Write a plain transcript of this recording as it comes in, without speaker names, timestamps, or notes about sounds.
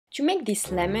To make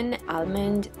this lemon,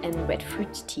 almond and red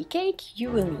fruit tea cake,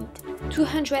 you will need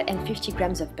 250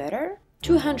 grams of butter,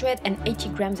 280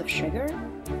 grams of sugar,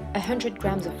 100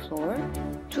 grams of flour,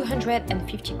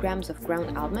 250 grams of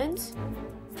ground almonds,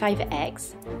 5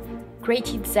 eggs,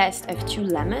 grated zest of 2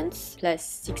 lemons plus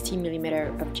 60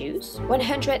 ml of juice,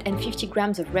 150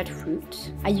 grams of red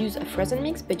fruit. I use a frozen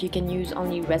mix, but you can use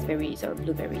only raspberries or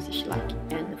blueberries if you like,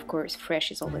 and of course fresh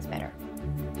is always better.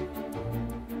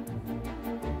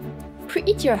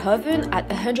 Preheat your oven at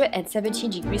 170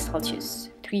 degrees Celsius,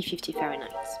 350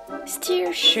 Fahrenheit.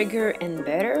 Stir sugar and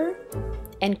butter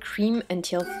and cream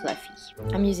until fluffy.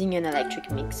 I'm using an electric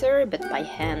mixer, but by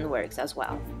hand works as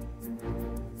well.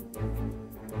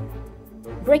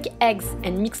 Break eggs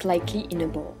and mix lightly in a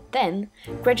bowl. Then,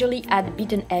 gradually add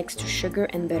beaten eggs to sugar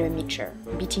and butter mixture,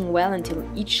 beating well until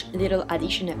each little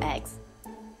addition of eggs.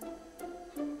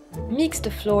 Mix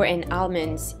the flour and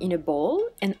almonds in a bowl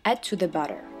and add to the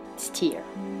butter. Stir.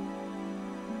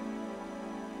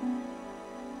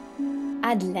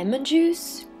 Add lemon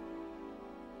juice,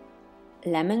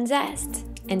 lemon zest,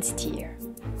 and stir.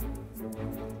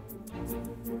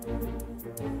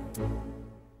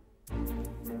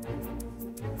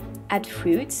 Add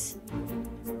fruits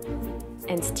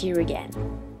and stir again.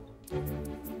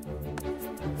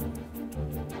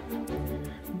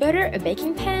 Butter a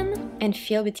baking pan and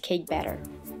fill with cake batter.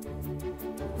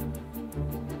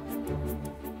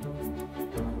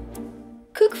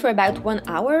 Cook for about 1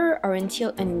 hour or until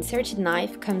an inserted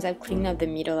knife comes out clean of the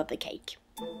middle of the cake.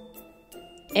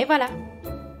 Et voilà!